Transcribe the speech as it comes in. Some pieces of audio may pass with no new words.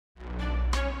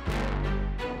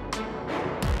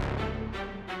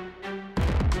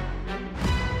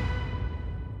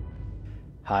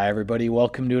Hi, everybody.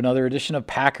 Welcome to another edition of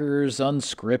Packers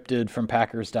Unscripted from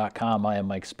Packers.com. I am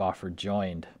Mike Spofford,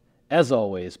 joined, as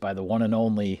always, by the one and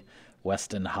only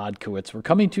Weston Hodkiewicz. We're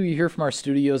coming to you here from our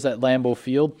studios at Lambeau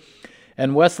Field.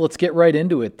 And, Wes, let's get right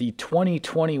into it. The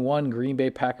 2021 Green Bay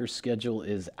Packers schedule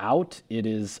is out. It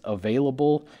is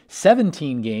available.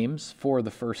 17 games for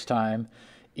the first time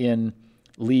in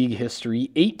league history,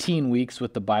 18 weeks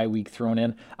with the bye week thrown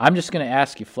in. I'm just going to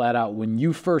ask you flat out, when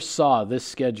you first saw this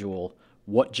schedule,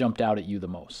 what jumped out at you the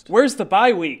most? Where's the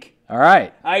bye week? All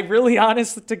right. I really,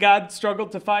 honest to God,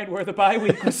 struggled to find where the bye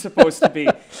week was supposed to be.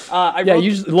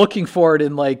 Usually looking for it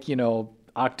in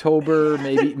October,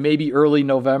 maybe early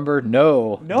November.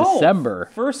 No, December.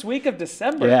 First week of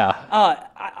December. Yeah.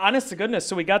 Honest to goodness,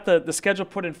 so we got the schedule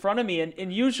put in front of me,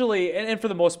 and usually, and for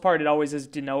the most part, it always is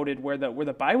denoted where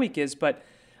the bye week is, but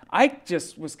I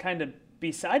just was kind of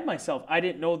beside myself. I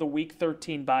didn't know the week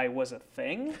 13 bye was a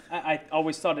thing. I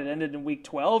always thought it ended in week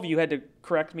 12. You had to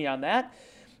correct me on that.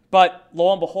 But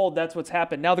lo and behold, that's what's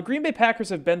happened. Now, the Green Bay Packers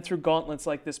have been through gauntlets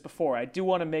like this before. I do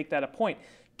want to make that a point.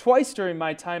 Twice during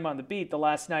my time on the beat, the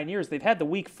last 9 years, they've had the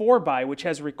week 4 bye, which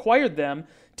has required them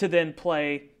to then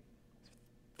play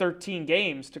 13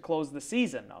 games to close the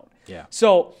season out. Yeah.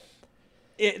 So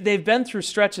they've been through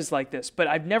stretches like this, but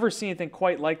I've never seen anything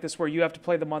quite like this where you have to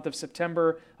play the month of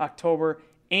September, October,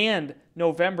 and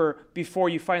November before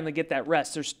you finally get that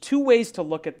rest. There's two ways to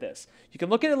look at this. You can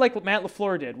look at it like what Matt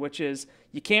LaFleur did, which is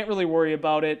you can't really worry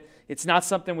about it. It's not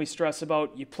something we stress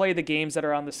about. You play the games that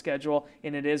are on the schedule,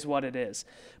 and it is what it is.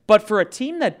 But for a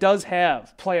team that does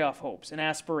have playoff hopes and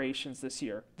aspirations this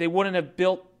year, they wouldn't have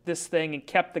built this thing and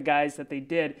kept the guys that they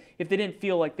did if they didn't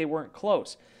feel like they weren't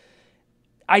close.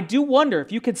 I do wonder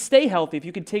if you could stay healthy, if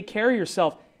you could take care of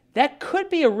yourself, that could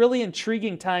be a really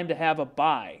intriguing time to have a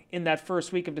bye in that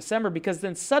first week of December, because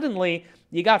then suddenly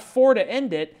you got 4 to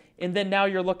end it, and then now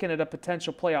you're looking at a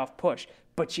potential playoff push.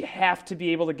 But you have to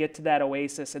be able to get to that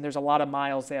oasis, and there's a lot of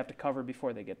miles they have to cover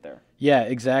before they get there. Yeah,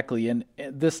 exactly. And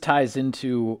this ties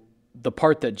into the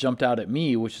part that jumped out at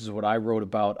me, which is what I wrote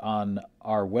about on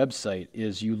our website,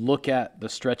 is you look at the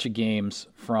stretch of games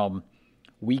from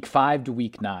week 5 to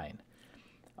week 9.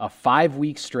 A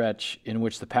 5-week stretch in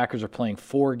which the Packers are playing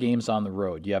 4 games on the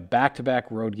road. You have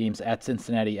back-to-back road games at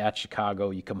Cincinnati, at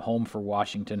Chicago. You come home for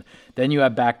Washington. Then you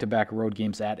have back-to-back road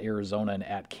games at Arizona and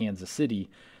at Kansas City,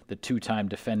 the 2-time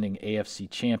defending AFC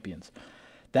champions.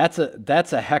 That's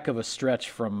a heck of a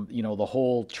stretch from, the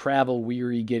whole travel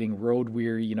weary, getting road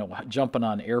weary, jumping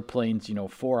on airplanes,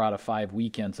 4 out of 5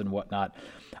 weekends and whatnot.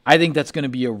 I think that's going to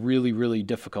be a really, really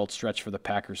difficult stretch for the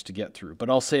Packers to get through. But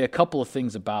I'll say a couple of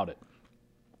things about it.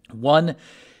 One,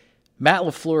 Matt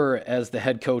LaFleur, as the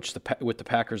head coach with the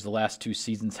Packers the last 2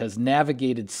 seasons, has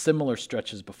navigated similar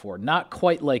stretches before. Not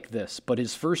quite like this, but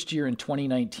his first year in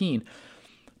 2019,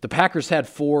 the Packers had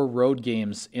 4 road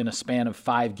games in a span of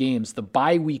 5 games. The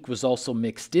bye week was also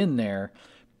mixed in there,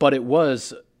 but it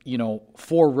was,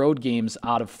 4 road games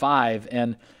out of 5.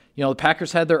 And, the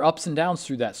Packers had their ups and downs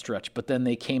through that stretch, but then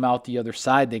they came out the other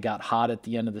side. They got hot at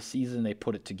the end of the season. They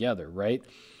put it together, right?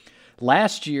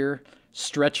 Last year,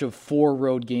 stretch of 4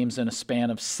 road games in a span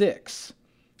of 6.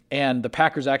 And the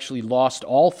Packers actually lost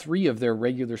all 3 of their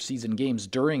regular season games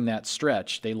during that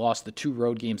stretch. They lost the 2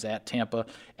 road games at Tampa,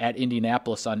 at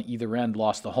Indianapolis on either end,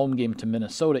 lost the home game to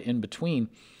Minnesota in between.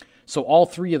 So all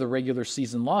 3 of the regular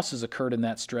season losses occurred in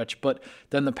that stretch, but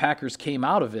then the Packers came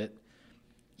out of it,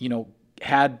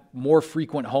 had more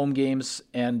frequent home games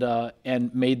and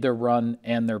made their run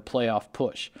and their playoff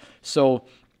push. So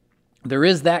there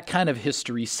is that kind of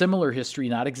history, similar history,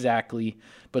 not exactly,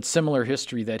 but similar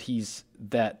history that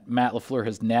Matt LaFleur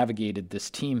has navigated this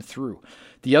team through.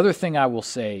 The other thing I will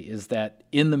say is that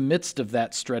in the midst of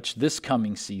that stretch this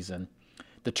coming season,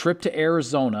 the trip to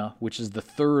Arizona, which is the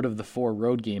 3rd of the 4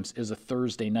 road games, is a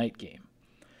Thursday night game.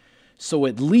 So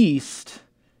at least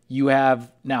you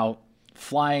have now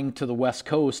flying to the West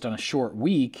Coast on a short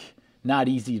week, not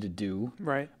easy to do.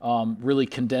 Right. Really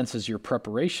condenses your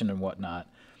preparation and whatnot.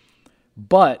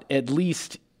 But at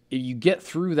least if you get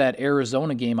through that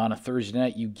Arizona game on a Thursday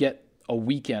night, you get a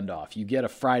weekend off. You get a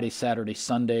Friday, Saturday,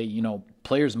 Sunday.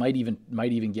 Players might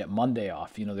even get Monday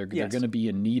off. They're going to be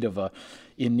in need of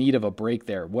a break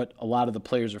there. What a lot of the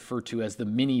players refer to as the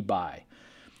mini bye.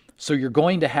 So you're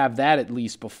going to have that at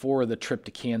least before the trip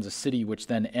to Kansas City, which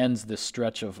then ends this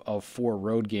stretch of 4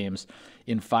 road games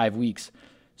in 5 weeks.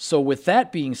 So with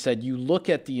that being said, you look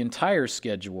at the entire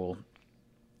schedule.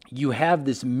 You have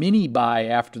this mini bye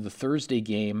after the Thursday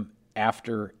game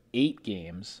after 8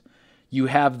 games. You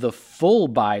have the full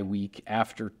bye week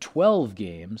after 12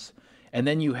 games. And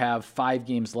then you have 5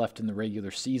 games left in the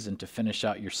regular season to finish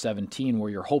out your 17, where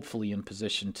you're hopefully in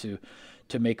position to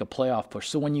make a playoff push.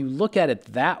 So when you look at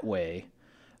it that way,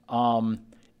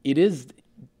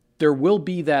 there will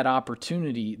be that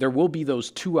opportunity. There will be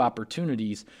those 2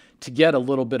 opportunities to get a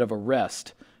little bit of a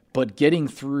rest, but getting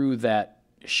through that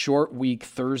short week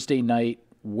Thursday night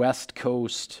West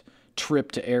Coast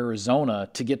trip to Arizona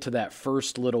to get to that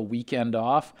first little weekend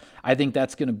off, I think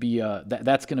that's going to be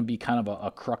kind of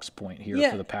a crux point here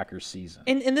for the Packers season.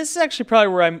 And this is actually probably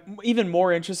where I'm even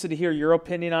more interested to hear your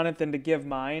opinion on it than to give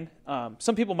mine.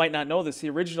 Some people might not know this. The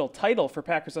original title for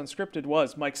Packers Unscripted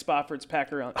was Mike Spofford's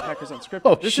Packers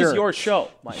Unscripted. This is your show,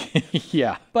 Mike.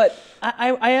 Yeah. But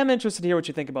I am interested to hear what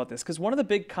you think about this, because one of the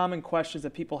big common questions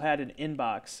that people had in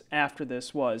inbox after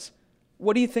this was,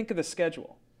 what do you think of the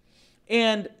schedule?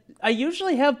 And I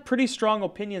usually have pretty strong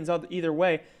opinions either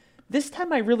way. This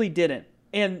time I really didn't.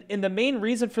 And the main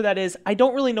reason for that is I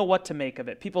don't really know what to make of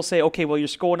it. People say, okay, well, you're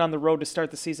going on the road to start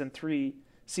the season 3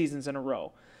 seasons in a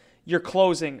row. You're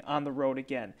closing on the road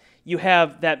again. You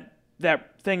have that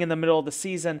thing in the middle of the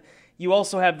season. You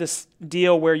also have this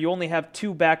deal where you only have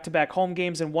 2 back-to-back home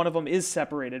games, and one of them is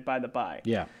separated by the bye.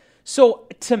 Yeah. So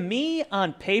to me,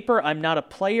 on paper, I'm not a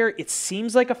player. It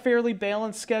seems like a fairly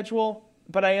balanced schedule.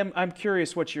 But I'm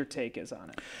curious what your take is on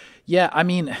it. Yeah, I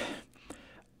mean,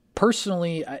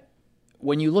 personally,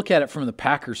 when you look at it from the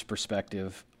Packers'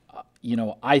 perspective,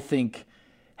 I think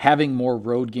having more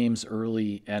road games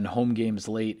early and home games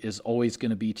late is always going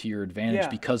to be to your advantage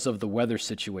because of the weather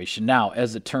situation. Now,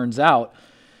 as it turns out,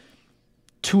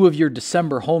 2 of your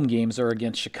December home games are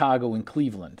against Chicago and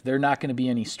Cleveland. They're not going to be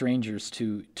any strangers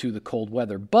to the cold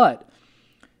weather, but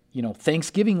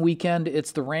Thanksgiving weekend,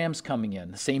 it's the Rams coming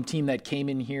in, the same team that came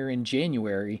in here in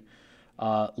January,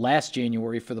 last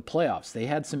January for the playoffs. They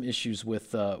had some issues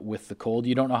with the cold.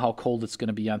 You don't know how cold it's going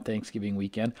to be on Thanksgiving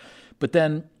weekend. But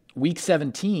then week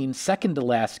 17, second to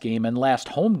last game and last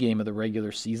home game of the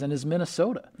regular season is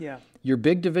Minnesota. Yeah. Your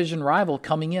big division rival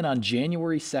coming in on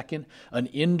January 2nd, an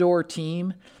indoor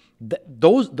team.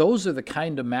 Those are the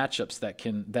kind of matchups that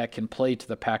can play to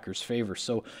the Packers' favor.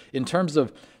 So in terms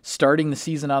of starting the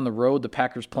season on the road, the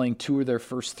Packers playing 2 of their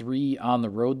first 3 on the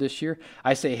road this year,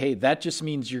 I say, hey, that just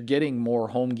means you're getting more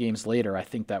home games later. I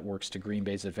think that works to Green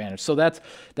Bay's advantage. So that's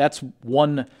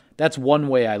one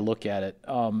way I look at it.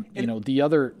 The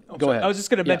other. Go ahead. I was just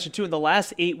going to mention too. In the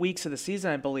last 8 weeks of the season,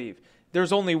 I believe,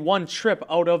 there's only one trip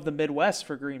out of the Midwest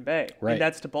for Green Bay, right, and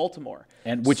that's to Baltimore.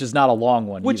 And which is not a long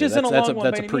one. Which either. isn't a long one.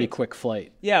 That's a pretty quick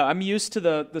flight. Yeah, I'm used to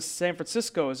the San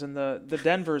Franciscos and the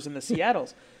Denvers and the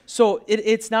Seattles. So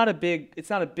it's not a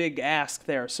big ask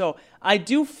there. So I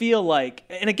do feel like,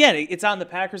 and again, it's on the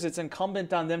Packers. It's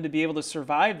incumbent on them to be able to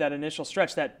survive that initial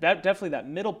stretch, that definitely that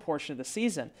middle portion of the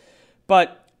season.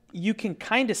 But you can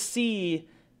kind of see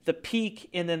the peak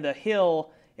and then the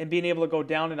hill, and being able to go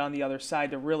down it on the other side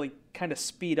to really kind of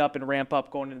speed up and ramp up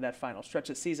going into that final stretch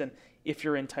of the season if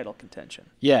you're in title contention.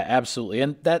 Yeah, absolutely.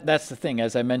 And that's the thing.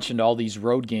 As I mentioned, all these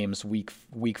road games, week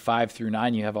 5 through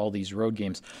 9, you have all these road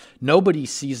games. Nobody's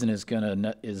season is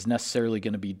necessarily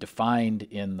going to be defined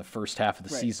in the first half of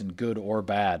the season, good or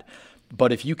bad.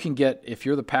 But if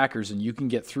you're the Packers and you can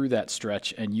get through that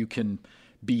stretch and you can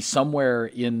be somewhere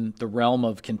in the realm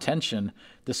of contention,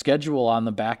 the schedule on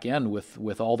the back end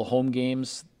with all the home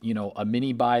games, a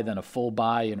mini bye, then a full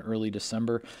bye in early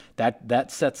December,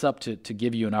 that sets up to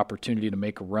give you an opportunity to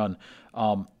make a run.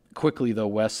 Quickly though,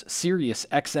 Wes, Sirius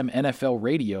XM NFL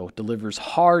Radio delivers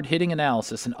hard-hitting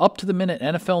analysis and up-to-the-minute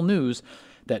NFL news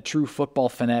that true football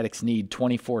fanatics need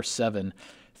 24/7,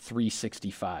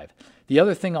 365. The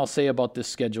other thing I'll say about this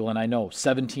schedule, and I know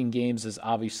 17 games is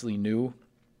obviously new,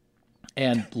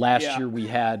 and last year we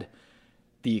had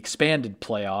the expanded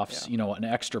playoffs, an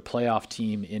extra playoff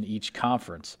team in each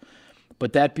conference.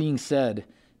 But that being said,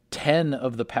 10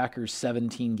 of the Packers'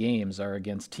 17 games are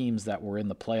against teams that were in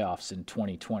the playoffs in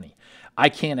 2020. I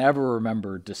can't ever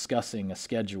remember discussing a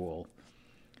schedule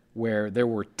where there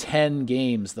were 10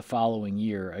 games the following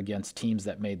year against teams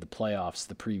that made the playoffs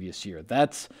the previous year.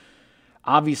 That's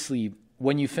obviously,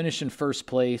 when you finish in first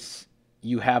place,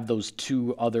 you have those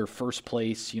 2 other first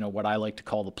place, what I like to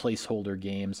call the placeholder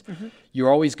games. Mm-hmm.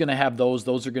 You're always going to have those.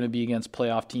 Those are going to be against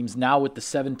playoff teams. Now with the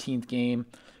 17th game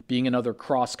being another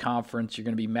cross-conference, you're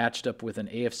going to be matched up with an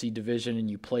AFC division,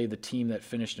 and you play the team that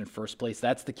finished in first place.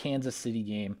 That's the Kansas City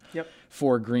game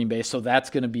for Green Bay. So that's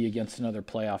going to be against another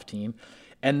playoff team.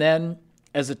 And then,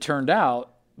 as it turned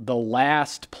out, the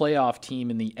last playoff team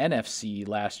in the NFC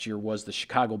last year was the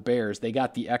Chicago Bears. They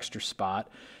got the extra spot.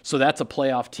 So that's a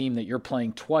playoff team that you're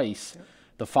playing twice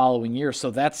the following year. So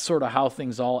that's sort of how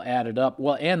things all added up.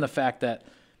 Well, and the fact that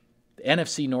The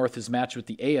NFC North is matched with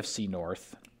the AFC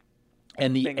North.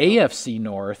 And the Bingo. AFC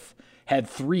North had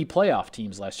 3 playoff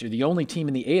teams last year. The only team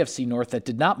in the AFC North that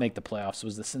did not make the playoffs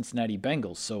was the Cincinnati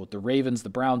Bengals. So the Ravens, the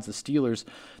Browns, the Steelers,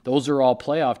 those are all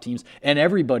playoff teams. And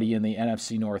everybody in the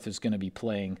NFC North is going to be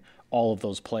playing all of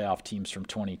those playoff teams from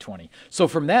 2020. So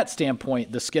from that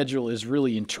standpoint, the schedule is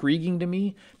really intriguing to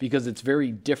me because it's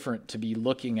very different to be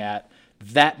looking at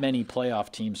that many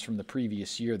playoff teams from the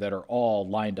previous year that are all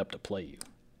lined up to play you.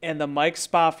 And the Mike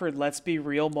Spofford, let's be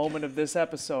real moment of this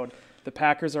episode. The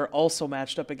Packers are also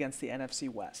matched up against the NFC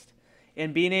West.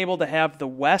 And being able to have the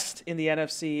West in the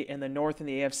NFC and the North in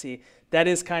the AFC, that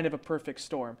is kind of a perfect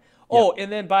storm. Oh,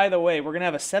 and then, by the way, we're going to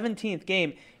have a 17th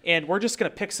game, and we're just going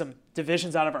to pick some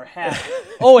divisions out of our hat.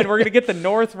 Oh, and we're going to get the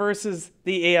North versus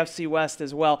the AFC West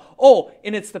as well. Oh,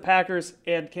 and it's the Packers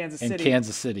and Kansas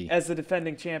City as the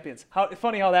defending champions.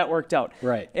 Funny how that worked out.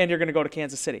 Right. And you're going to go to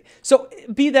Kansas City. So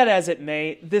be that as it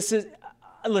may,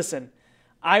 listen,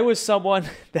 I was someone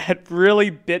that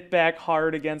really bit back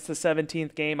hard against the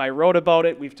 17th game. I wrote about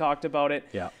it. We've talked about it.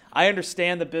 Yeah. I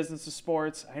understand the business of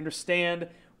sports. I understand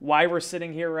why we're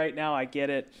sitting here right now. I get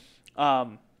it.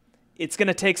 It's going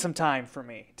to take some time for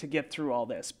me to get through all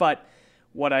this. But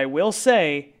what I will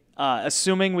say,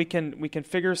 assuming we can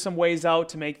figure some ways out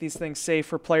to make these things safe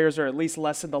for players or at least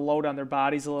lessen the load on their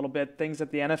bodies a little bit, things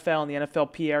that the NFL and the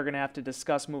NFLPA are going to have to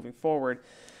discuss moving forward.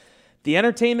 The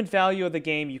entertainment value of the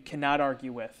game you cannot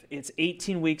argue with. It's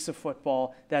 18 weeks of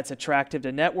football. That's attractive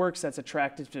to networks. That's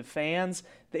attractive to fans.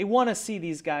 They want to see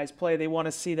these guys play. They want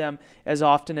to see them as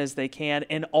often as they can.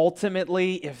 And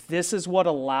ultimately, if this is what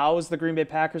allows the Green Bay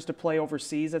Packers to play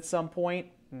overseas at some point,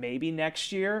 maybe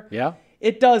next year,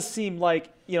 it does seem like,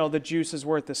 the juice is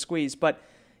worth the squeeze. But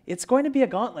it's going to be a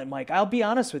gauntlet, Mike. I'll be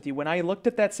honest with you. When I looked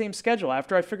at that same schedule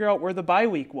after I figured out where the bye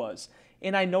week was,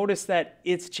 and I noticed that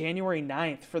it's January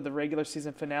 9th for the regular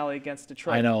season finale against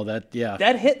Detroit. I know that, yeah.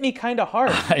 That hit me kind of hard.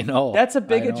 I know. That's a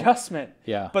big adjustment.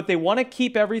 Yeah. But they want to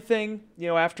keep everything,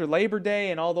 after Labor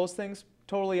Day and all those things.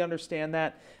 Totally understand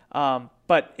that.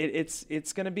 But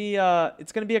it's going to be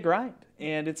a grind,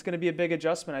 and it's going to be a big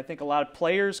adjustment. I think a lot of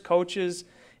players, coaches,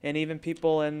 and even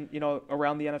people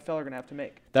around the NFL are going to have to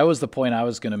make. That was the point I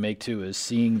was going to make too, is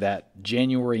seeing that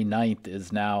January 9th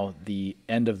is now the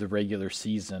end of the regular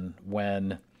season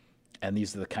when, and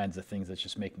these are the kinds of things that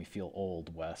just make me feel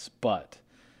old, Wes, but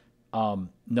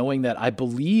knowing that I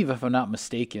believe, if I'm not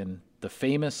mistaken, the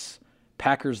famous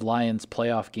Packers-Lions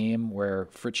playoff game where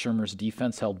Fritz Shermer's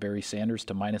defense held Barry Sanders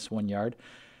to -1 yard,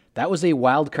 that was a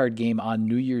wild card game on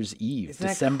New Year's Eve.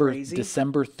 Isn't that crazy?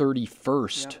 December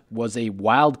 31st was a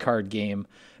wild card game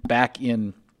back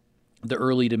in the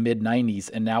early to mid 90s,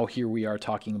 and now here we are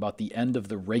talking about the end of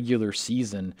the regular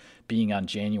season being on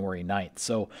January 9th.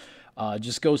 So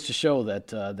just goes to show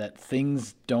that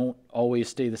things don't always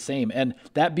stay the same. And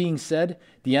that being said,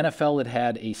 the NFL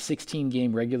had a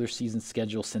 16-game regular season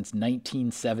schedule since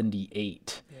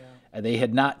 1978. Yeah. And they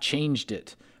had not changed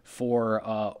it for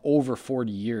over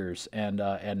 40 years, and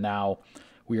now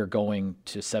we are going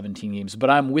to 17 games. But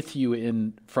I'm with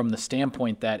you from the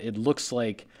standpoint that it looks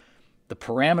like the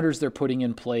parameters they're putting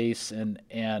in place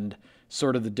and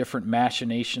sort of the different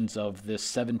machinations of this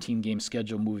 17-game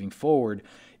schedule moving forward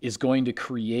is going to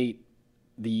create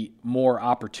the more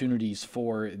opportunities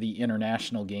for the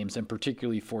international games, and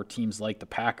particularly for teams like the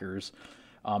Packers.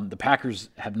 The Packers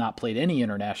have not played any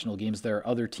international games. There are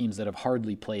other teams that have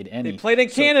hardly played any. They played in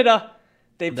Canada.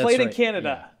 They played in right.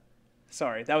 Canada. Yeah.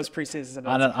 Sorry, that was preseason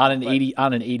on an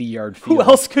 80-yard field.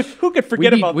 Who could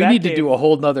forget about that? We need to do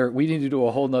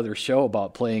a whole nother show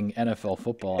about playing NFL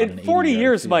football. In 40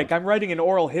 years, field. Mike, I'm writing an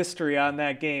oral history on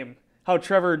that game. How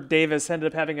Trevor Davis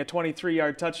ended up having a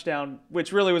 23-yard touchdown,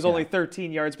 which really was only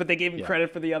 13 yards, but they gave him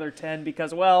credit for the other 10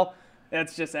 because,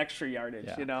 that's just extra yardage,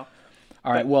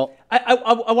 All right, well, I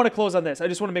want to close on this. I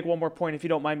just want to make one more point, if you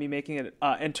don't mind me making it,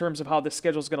 in terms of how the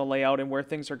schedule is going to lay out and where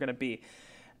things are going to be.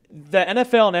 The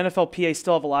NFL and NFLPA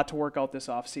still have a lot to work out this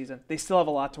offseason. They still have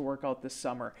a lot to work out this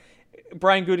summer.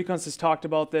 Brian Gutekunst has talked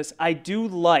about this. I do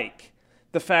like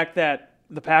the fact that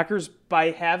the Packers,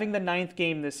 by having the 9th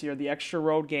game this year, the extra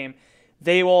road game,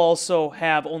 they will also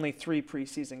have only 3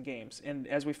 preseason games. And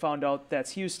as we found out,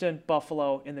 that's Houston,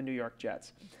 Buffalo, and the New York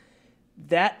Jets.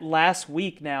 That last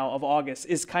week now of August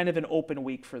is kind of an open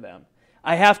week for them.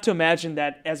 I have to imagine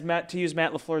that, to use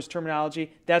Matt LaFleur's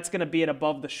terminology, that's going to be an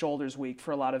above-the-shoulders week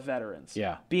for a lot of veterans.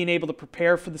 Yeah. Being able to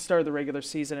prepare for the start of the regular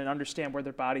season and understand where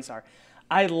their bodies are.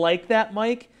 I like that,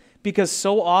 Mike, because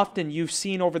so often you've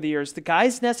seen over the years, the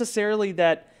guys necessarily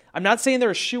that, I'm not saying they're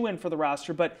a shoo-in for the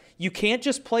roster, but you can't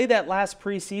just play that last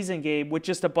preseason game with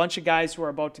just a bunch of guys who are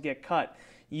about to get cut.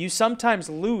 You sometimes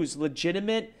lose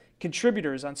legitimate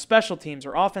contributors on special teams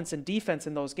or offense and defense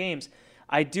in those games,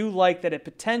 I do like that it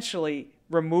potentially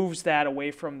removes that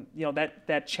away from,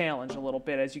 that challenge a little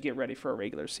bit as you get ready for a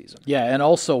regular season. Yeah, and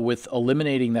also with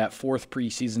eliminating that fourth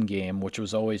preseason game, which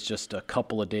was always just a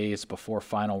couple of days before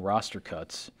final roster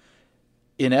cuts,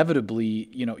 inevitably,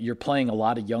 you're playing a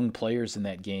lot of young players in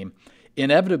that game.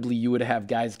 Inevitably, you would have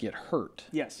guys get hurt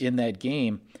in that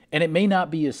game, and it may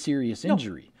not be a serious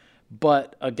injury,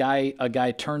 but a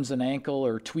guy turns an ankle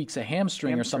or tweaks a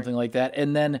hamstring or something like that,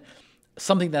 and then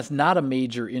something that's not a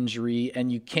major injury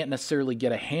and you can't necessarily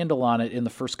get a handle on it in the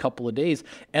first couple of days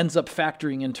ends up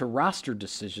factoring into roster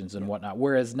decisions and whatnot.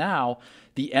 Whereas now,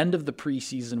 the end of the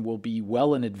preseason will be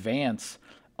well in advance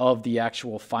of the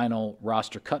actual final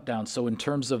roster cutdown. So in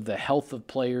terms of the health of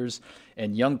players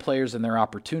and young players and their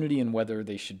opportunity and whether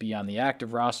they should be on the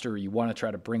active roster or you want to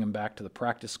try to bring them back to the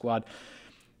practice squad,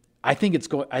 I think it's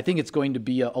going to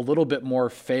be a little bit more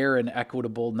fair and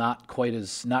equitable, not quite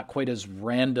as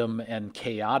random and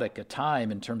chaotic a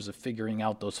time in terms of figuring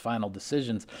out those final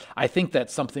decisions. I think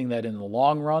that's something that in the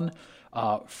long run,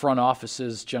 front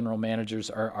offices, general managers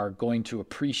are going to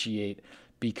appreciate,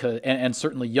 because and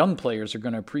certainly young players are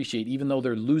going to appreciate, even though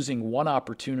they're losing one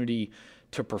opportunity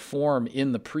to perform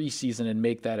in the preseason and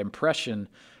make that impression.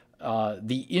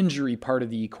 The injury part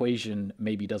of the equation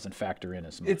maybe doesn't factor in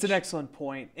as much. It's an excellent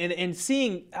point. And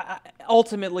seeing,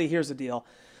 ultimately, here's the deal.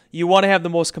 You want to have the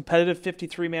most competitive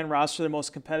 53-man roster, the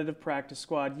most competitive practice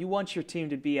squad. You want your team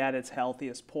to be at its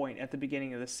healthiest point at the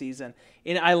beginning of the season.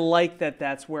 And I like that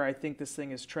that's where I think this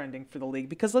thing is trending for the league.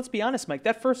 Because let's be honest, Mike,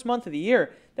 that first month of the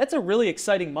year, that's a really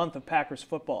exciting month of Packers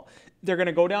football. They're going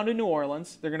to go down to New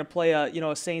Orleans. They're going to play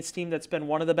a Saints team that's been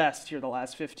one of the best here the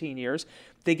last 15 years.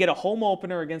 They get a home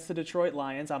opener against the Detroit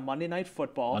Lions on Monday Night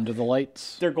Football. Under the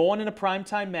lights. They're going in a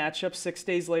primetime matchup 6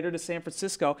 days later to San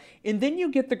Francisco. And then you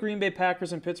get the Green Bay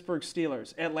Packers and Pittsburgh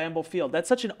Steelers at Lambeau Field. That's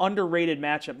such an underrated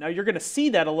matchup. Now, you're going to see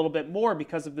that a little bit more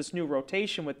because of this new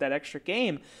rotation with that extra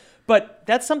game. But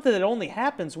that's something that only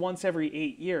happens once every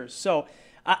 8 years. So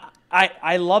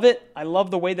I love it. I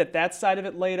love the way that side of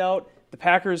it laid out. The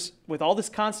Packers, with all this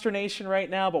consternation right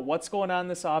now, but what's going on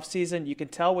this offseason, you can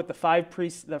tell with the five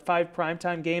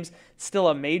primetime games, it's still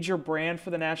a major brand for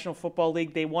the National Football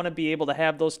League. They want to be able to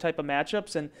have those type of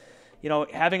matchups. And,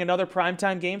 having another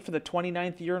primetime game for the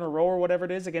 29th year in a row or whatever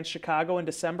it is against Chicago in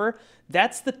December,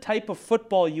 that's the type of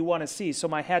football you want to see. So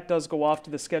my hat does go off to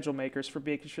the schedule makers for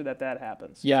making sure that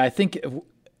happens. Yeah, I think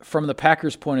from the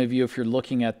Packers' point of view, if you're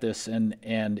looking at this and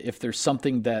if there's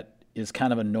something that is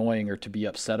kind of annoying or to be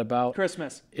upset about,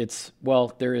 Christmas.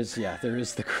 There is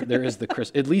the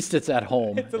Christmas. At least it's at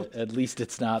home. At least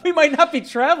it's not. We might not be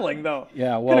traveling though.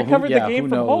 Yeah, well, could have covered the game who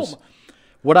from knows? home.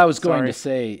 What I was going to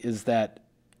say is that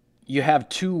you have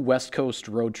 2 West Coast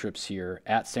road trips here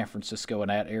at San Francisco and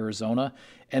at Arizona,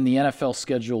 and the NFL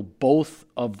scheduled both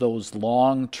of those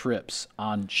long trips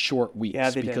on short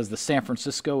weeks because the San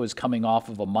Francisco is coming off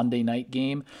of a Monday night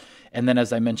game, and then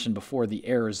as I mentioned before, the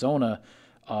Arizona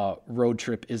road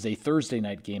trip is a Thursday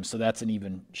night game, so that's an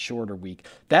even shorter week.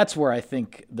 That's where I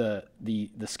think the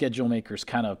schedule makers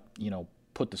kind of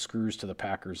put the screws to the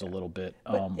Packers a little bit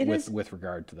with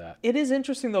regard to that. It is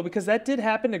interesting though, because that did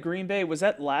happen to Green Bay. Was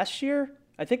that last year?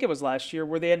 I think it was last year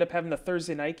where they ended up having the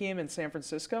Thursday night game in San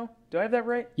Francisco. Do I have that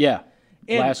right? Yeah.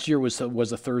 Last year was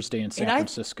a Thursday in San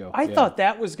Francisco. I thought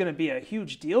that was going to be a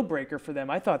huge deal breaker for them.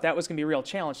 I thought that was going to be a real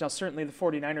challenge. Now, certainly the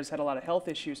 49ers had a lot of health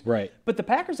issues. Right. But the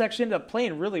Packers actually ended up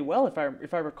playing really well, if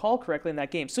I recall correctly, in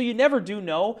that game. So you never do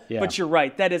know, but you're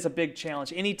right. That is a big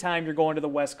challenge. Anytime you're going to the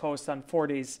West Coast on 4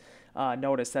 days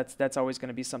notice, that's always going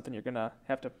to be something you're going to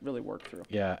have to really work through.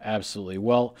 Yeah, absolutely.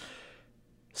 Well,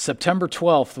 September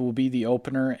 12th will be the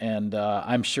opener, and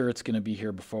I'm sure it's going to be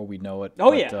here before we know it.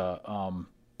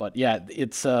 But yeah,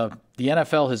 it's the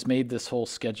NFL has made this whole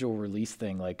schedule release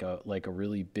thing like a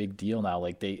really big deal now.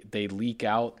 Like they leak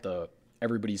out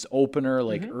everybody's opener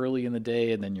early in the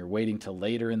day, and then you're waiting till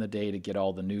later in the day to get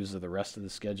all the news of the rest of the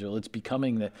schedule. It's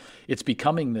becoming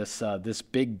this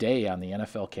big day on the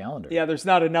NFL calendar. Yeah, there's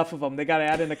not enough of them. They got to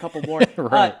add in a couple more.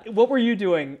 Right. What were you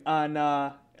doing on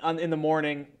in the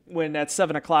morning when at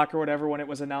 7:00 or whatever, when it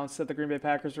was announced that the Green Bay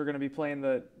Packers were going to be playing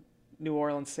the New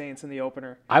Orleans Saints in the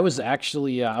opener? I was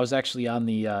actually on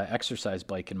the exercise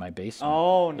bike in my basement.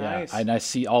 Oh, nice. Yeah, and I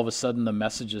see all of a sudden the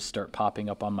messages start popping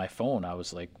up on my phone. I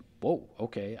was like, whoa,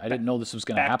 okay. I didn't know this was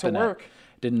going to happen. Back to work.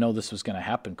 Didn't know this was going to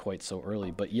happen quite so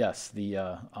early. But yes,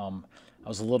 I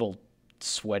was a little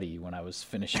sweaty when I was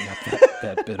finishing up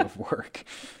that bit of work.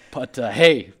 But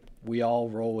hey, we all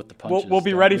roll with the punches. We'll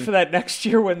be ready for that next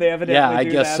year when they evidently Yeah, I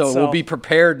do guess that, so. We'll be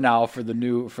prepared now for the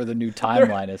new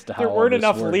timeline as to how there all weren't this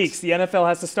enough works. leaks. The NFL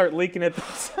has to start leaking it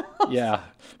themselves. Yeah,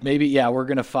 maybe. Yeah, we're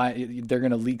gonna find they're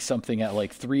gonna leak something at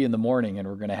like 3 a.m, and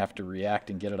we're gonna have to react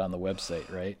and get it on the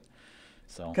website, right?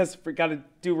 So Because we got to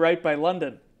do right by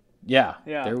London. yeah,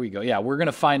 Yeah. there we go. Yeah, we're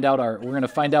gonna find out our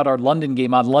London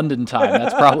game on London time.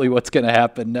 That's probably what's gonna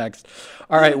happen next.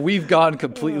 All right, we've gone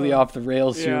completely off the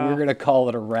rails here. Yeah. We're gonna call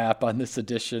it a wrap on this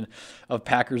edition of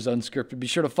Packers Unscripted. Be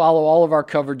sure to follow all of our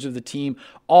coverage of the team.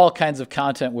 All kinds of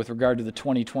content with regard to the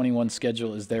 2021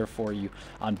 schedule is there for you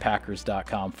on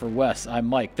Packers.com. For Wes, I'm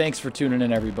Mike. Thanks for tuning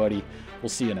in, everybody. We'll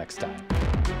see you next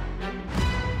time.